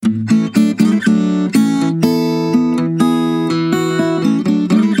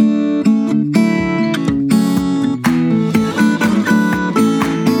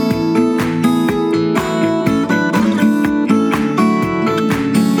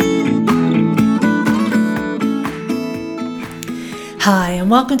Hi, and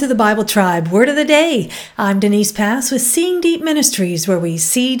welcome to the Bible Tribe Word of the Day. I'm Denise Pass with Seeing Deep Ministries, where we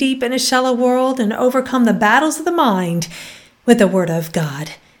see deep in a shallow world and overcome the battles of the mind with the Word of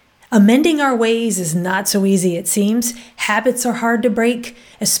God. Amending our ways is not so easy, it seems. Habits are hard to break,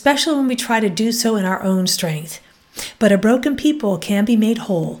 especially when we try to do so in our own strength. But a broken people can be made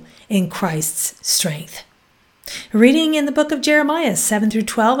whole in Christ's strength. Reading in the book of Jeremiah 7 through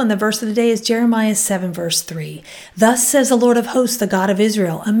 12, and the verse of the day is Jeremiah 7 verse 3. Thus says the Lord of hosts, the God of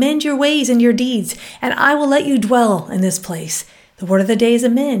Israel, amend your ways and your deeds, and I will let you dwell in this place. The word of the day is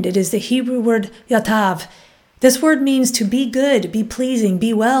amend. It is the Hebrew word yaw-tab. This word means to be good, be pleasing,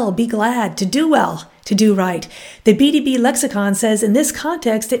 be well, be glad, to do well, to do right. The BDB lexicon says in this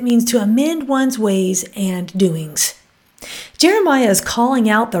context it means to amend one's ways and doings. Jeremiah is calling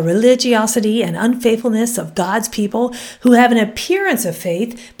out the religiosity and unfaithfulness of God's people who have an appearance of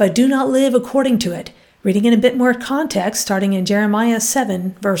faith but do not live according to it. Reading in a bit more context, starting in Jeremiah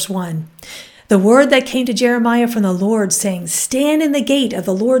 7, verse 1. The word that came to Jeremiah from the Lord, saying, Stand in the gate of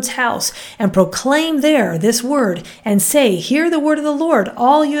the Lord's house and proclaim there this word, and say, Hear the word of the Lord,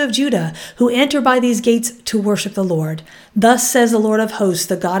 all you of Judah, who enter by these gates to worship the Lord. Thus says the Lord of hosts,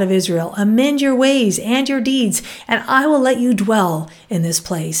 the God of Israel, amend your ways and your deeds, and I will let you dwell in this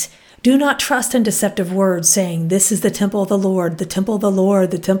place. Do not trust in deceptive words, saying, This is the temple of the Lord, the temple of the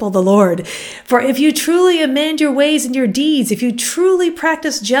Lord, the temple of the Lord. For if you truly amend your ways and your deeds, if you truly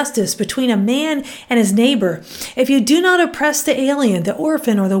practice justice between a man and his neighbor, if you do not oppress the alien, the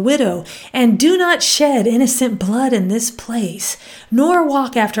orphan, or the widow, and do not shed innocent blood in this place, nor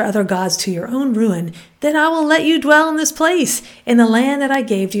walk after other gods to your own ruin, then I will let you dwell in this place, in the land that I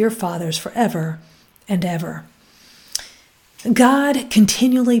gave to your fathers forever and ever. God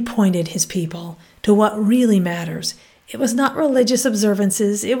continually pointed his people to what really matters. It was not religious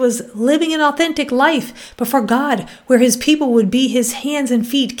observances. It was living an authentic life before God, where his people would be his hands and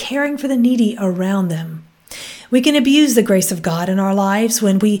feet, caring for the needy around them. We can abuse the grace of God in our lives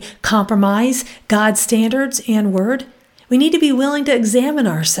when we compromise God's standards and word. We need to be willing to examine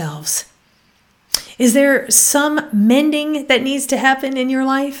ourselves. Is there some mending that needs to happen in your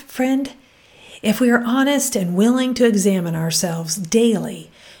life, friend? If we are honest and willing to examine ourselves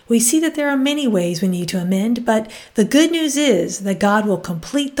daily, we see that there are many ways we need to amend, but the good news is that God will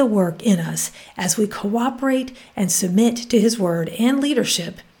complete the work in us as we cooperate and submit to his word and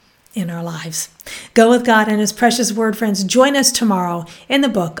leadership in our lives. Go with God and his precious word, friends. Join us tomorrow in the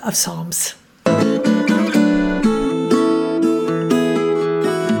book of Psalms.